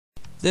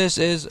This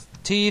is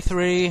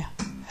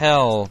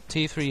T3-hell,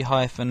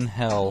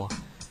 T3-hell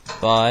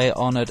by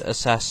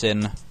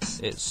HonouredAssassin.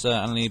 It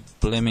certainly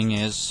blimming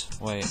is.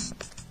 Wait.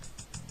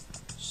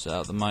 Set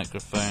up the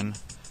microphone.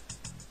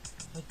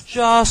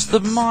 Adjust the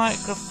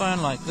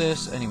microphone like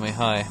this. Anyway,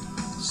 hi.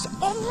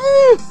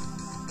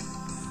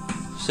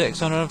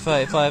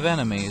 635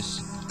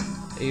 enemies.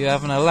 Are you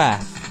having a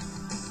laugh?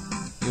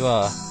 You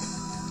are.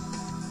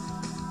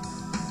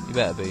 You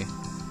better be.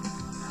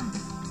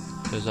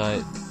 Because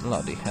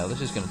bloody hell,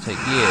 this is going to take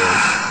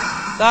years.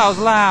 That was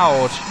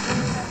loud!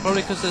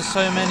 Probably because there's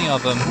so many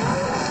of them.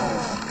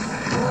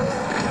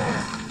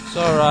 It's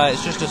alright,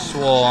 it's just a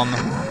swarm.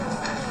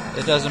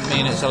 It doesn't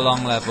mean it's a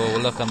long level.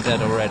 Look, I'm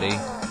dead already.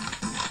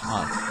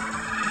 Oh.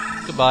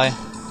 Goodbye.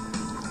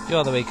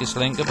 You're the weakest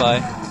link, goodbye.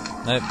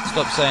 Nope,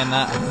 stop saying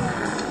that.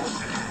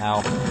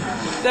 Ow.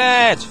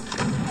 Dead!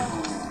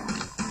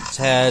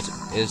 Ted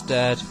is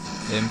dead.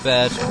 In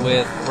bed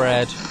with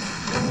Fred.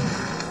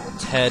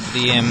 Ted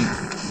the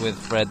imp with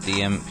Fred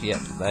the imp. Yep,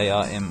 they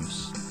are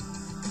imps.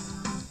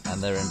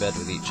 And they're in bed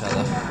with each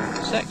other.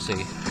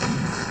 Sexy.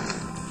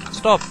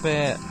 Stop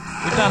it.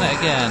 We've done it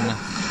again.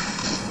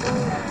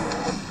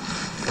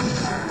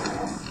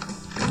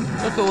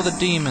 Look at all the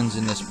demons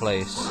in this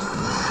place.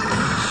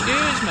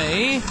 Excuse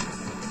me.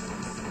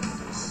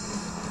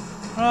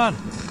 Run.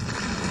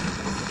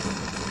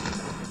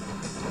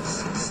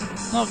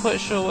 Not quite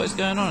sure what is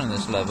going on in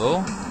this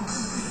level.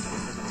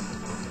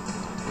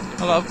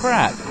 A lot of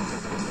crap.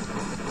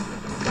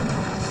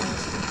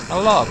 A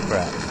lot of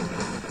crap.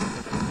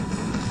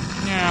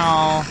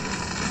 Meow.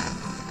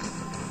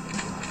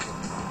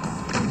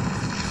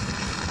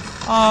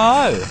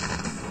 Oh.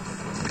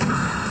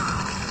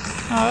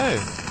 Oh.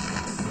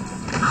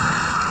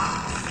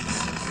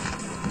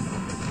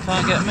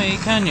 Can't get me,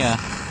 can ya?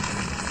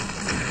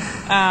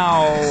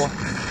 Ow.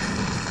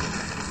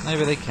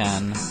 Maybe they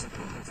can.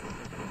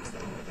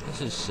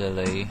 This is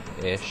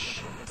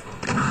silly-ish.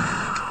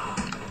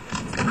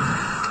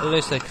 At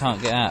least they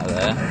can't get out of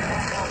there.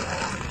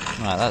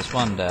 Right, that's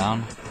one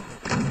down.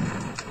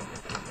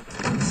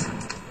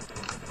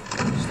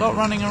 Stop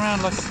running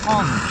around like a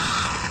ponce.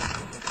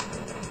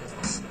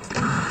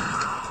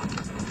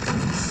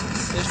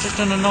 It's just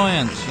an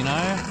annoyance, you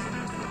know?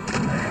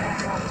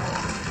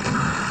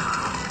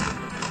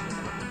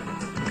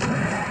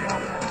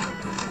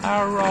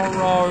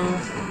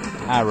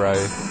 Arrow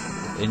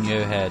in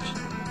your head.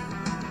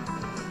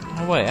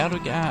 Oh wait, how do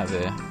we get out of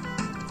here?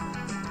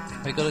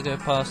 We gotta go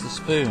past the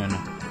spoon.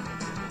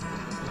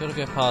 We gotta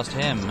go past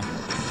him.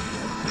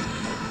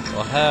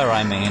 Or her,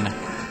 I mean.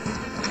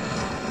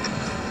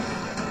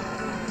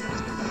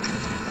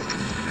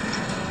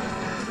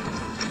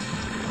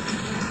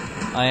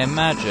 I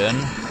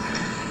imagine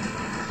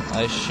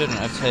I shouldn't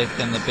have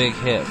taken the big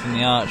hit from the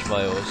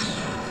archviles.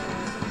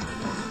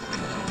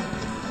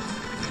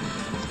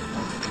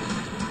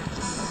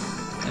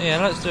 Yeah,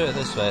 let's do it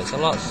this way, it's a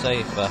lot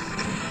safer.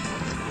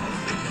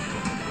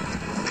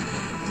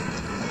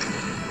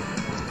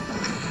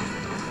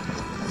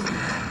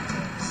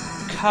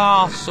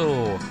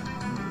 Castle!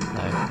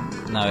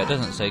 No, it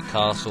doesn't say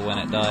castle when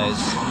it dies.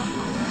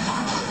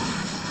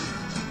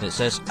 It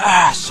says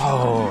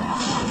asshole!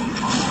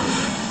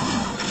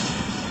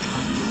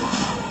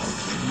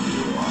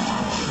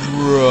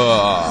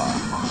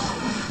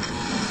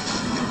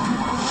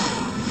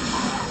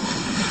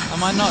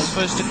 Am I not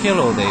supposed to kill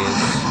all these?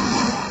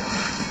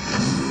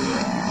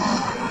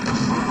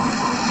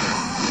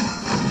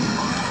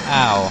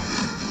 Ow.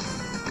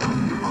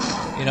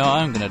 You know what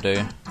I'm gonna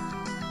do?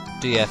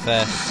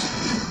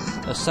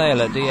 DFS. A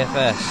sail at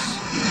DFS.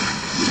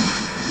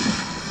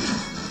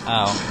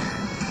 Ow.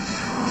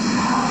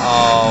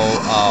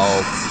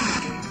 Oh.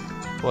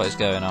 What is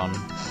going on?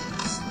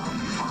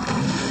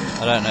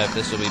 I don't know if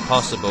this will be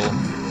possible.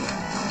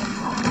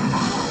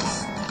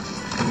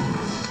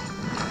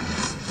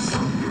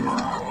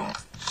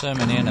 So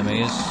many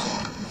enemies.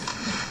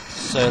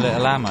 So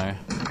little ammo.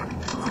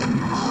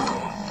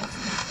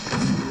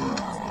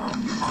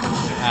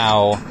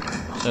 Ow.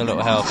 So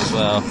little health as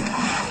well.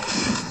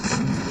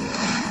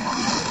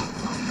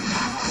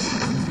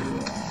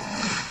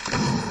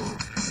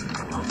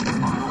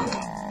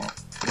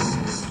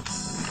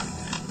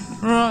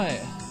 Right.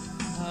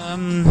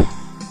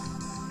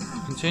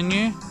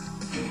 Continue.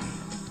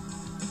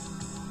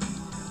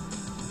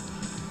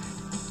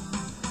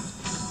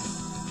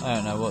 I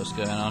don't know what's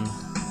going on.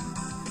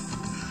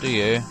 Do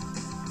you?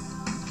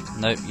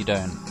 Nope, you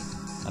don't.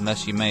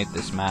 Unless you made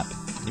this map.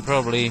 You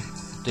probably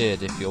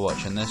did if you're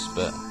watching this,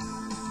 but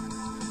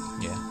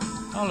yeah.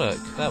 Oh look,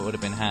 that would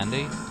have been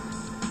handy.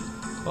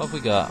 What have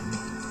we got?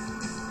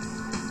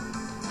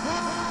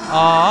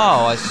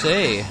 Oh, I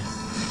see.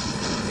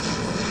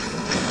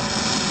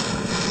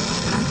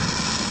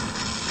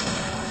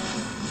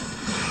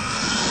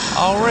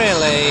 Oh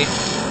really?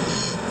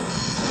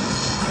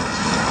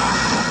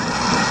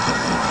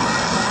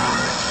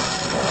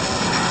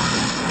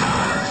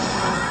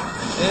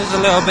 It is a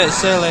little bit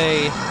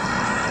silly.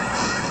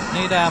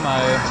 Need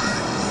ammo.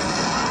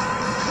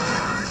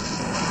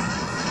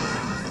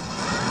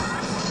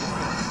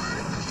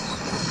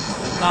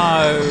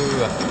 No!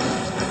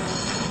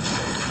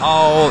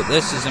 Oh,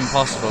 this is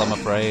impossible, I'm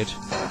afraid.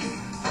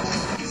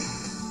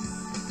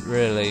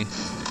 Really.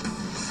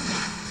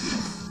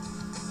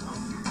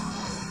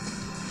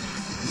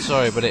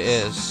 Sorry, but it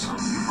is.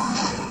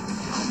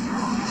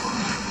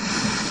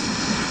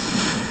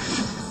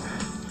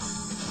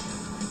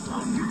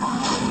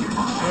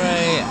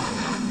 Great.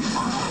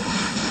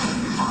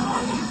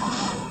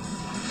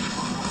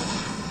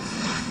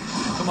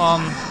 Come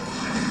on.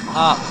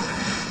 Up.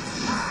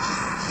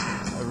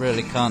 I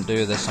really can't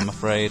do this, I'm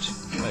afraid.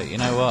 Wait, you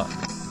know what?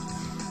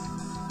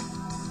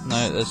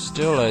 No, there's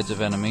still loads of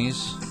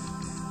enemies.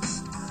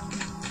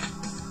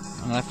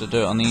 I'm gonna have to do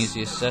it on the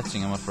easiest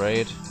setting, I'm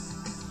afraid.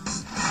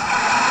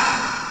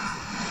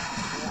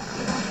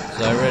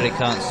 So I really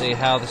can't see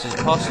how this is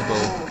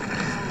possible.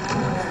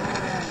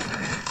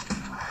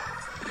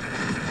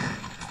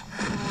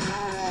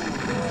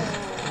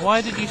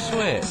 Why did you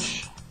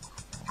switch?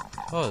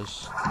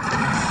 Because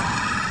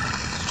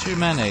it's too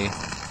many.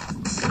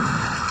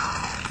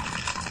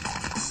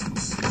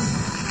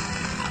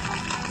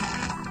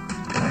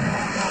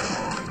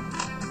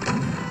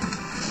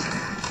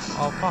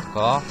 Oh, fuck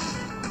off.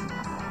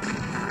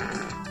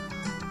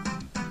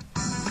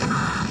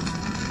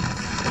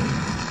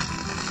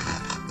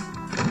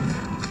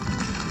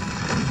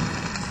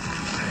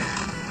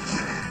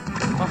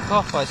 Fuck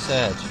off, I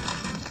said.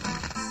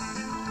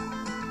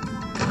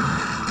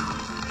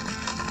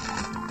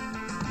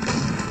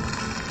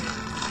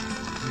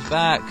 He's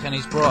back and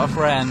he's brought a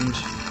friend.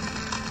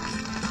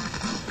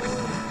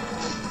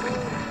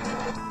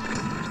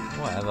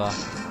 Whatever.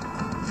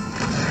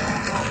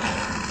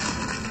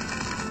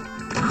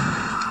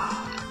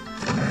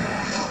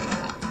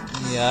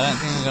 Yeah, I don't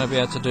think I'm going to be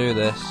able to do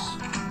this.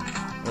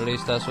 Or at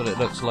least that's what it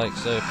looks like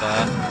so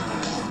far.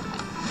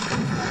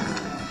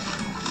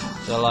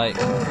 So, like,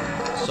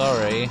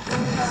 sorry.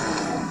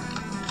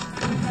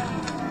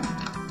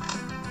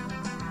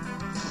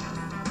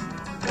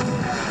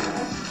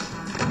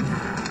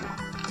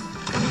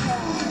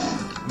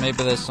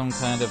 Maybe there's some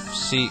kind of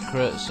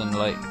secrets and,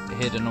 like,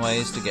 hidden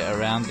ways to get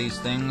around these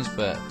things,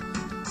 but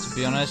to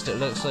be honest, it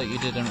looks like you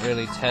didn't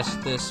really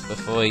test this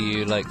before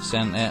you, like,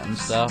 sent it and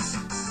stuff.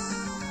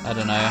 I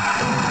don't know.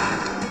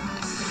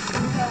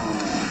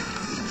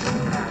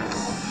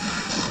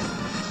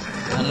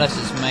 Unless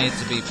it's made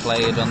to be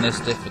played on this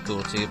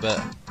difficulty,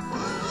 but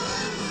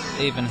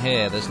even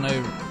here, there's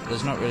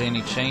not really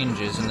any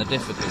changes in the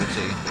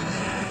difficulty.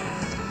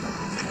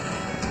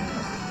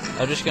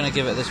 I'm just going to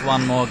give it this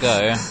one more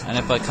go, and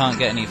if I can't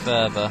get any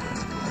further,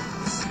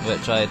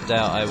 which I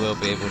doubt I will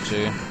be able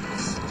to,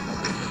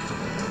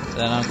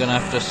 then I'm going to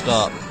have to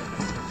stop,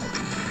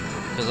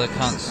 because I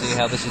can't see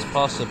how this is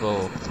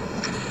possible.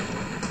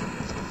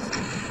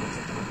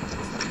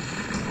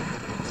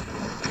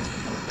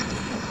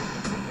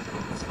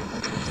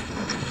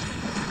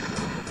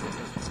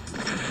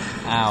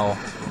 Ow.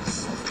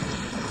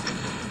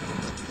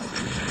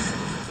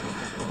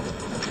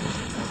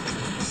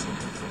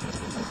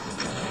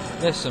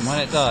 Listen, when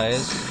it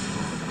dies...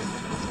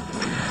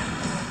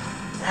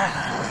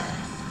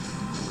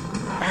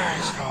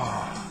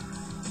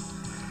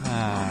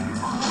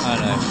 I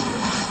know.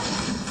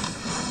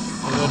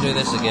 We'll do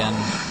this again.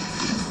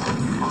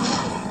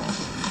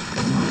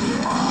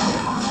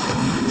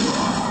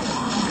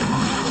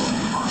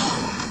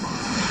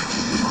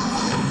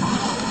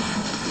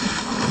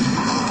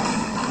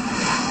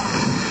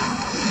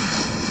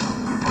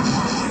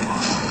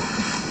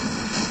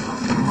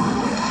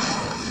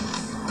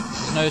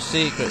 No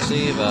secrets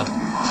either,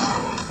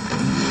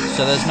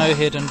 so there's no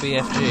hidden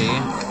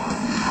BFG.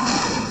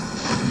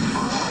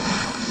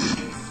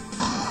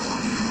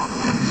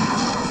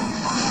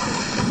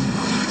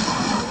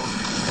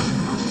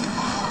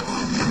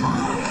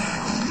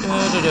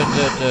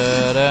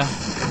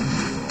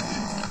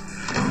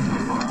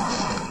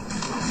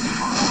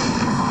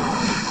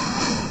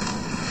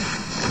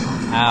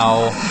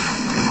 Ow.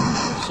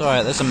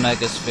 Sorry, there's a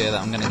megasphere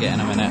that I'm going to get in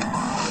a minute.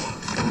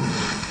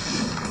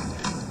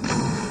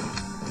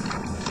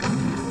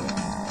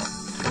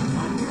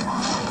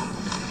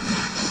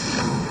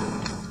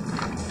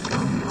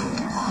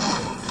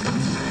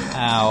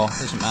 Ow,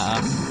 doesn't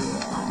matter.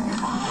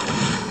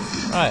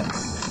 Right.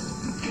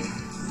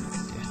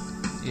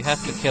 You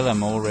have to kill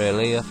them all,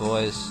 really,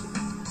 otherwise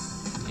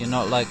you're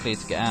not likely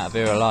to get out of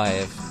here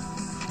alive.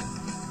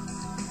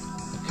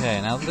 Okay,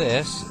 now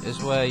this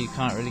is where you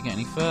can't really get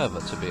any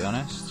further, to be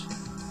honest.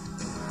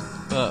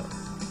 But,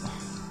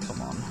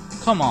 come on.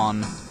 Come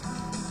on!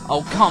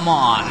 Oh, come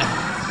on!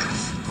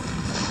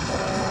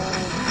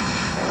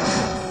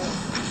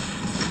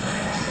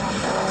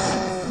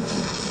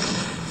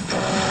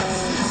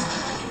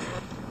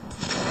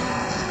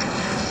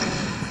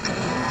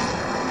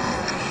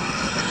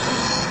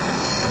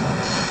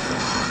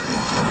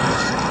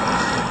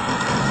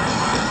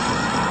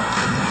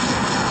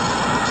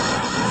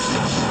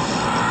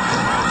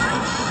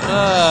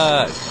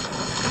 Look!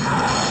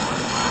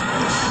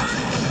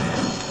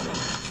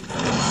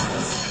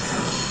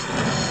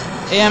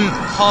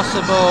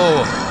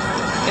 Impossible!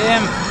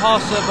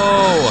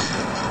 Impossible!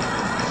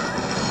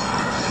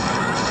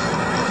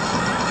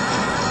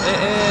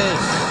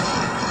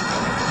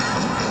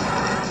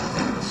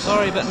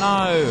 Sorry, but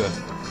no!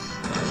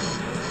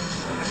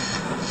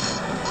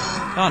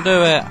 Can't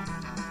do it!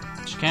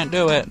 Just can't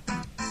do it.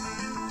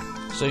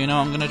 So you know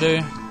what I'm gonna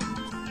do?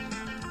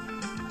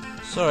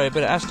 Sorry,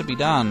 but it has to be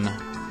done.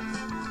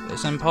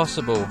 It's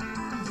impossible.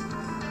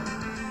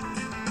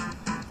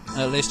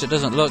 At least it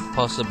doesn't look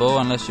possible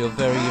unless you're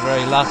very,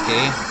 very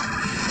lucky.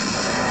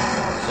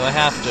 So I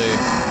have to.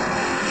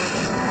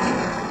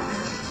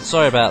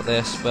 Sorry about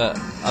this, but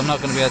I'm not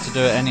going to be able to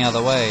do it any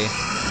other way.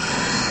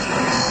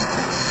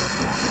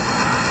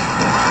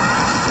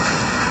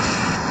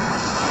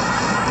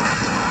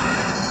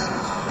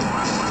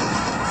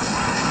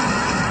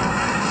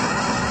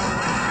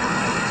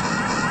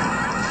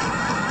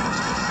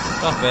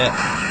 Stop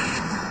it.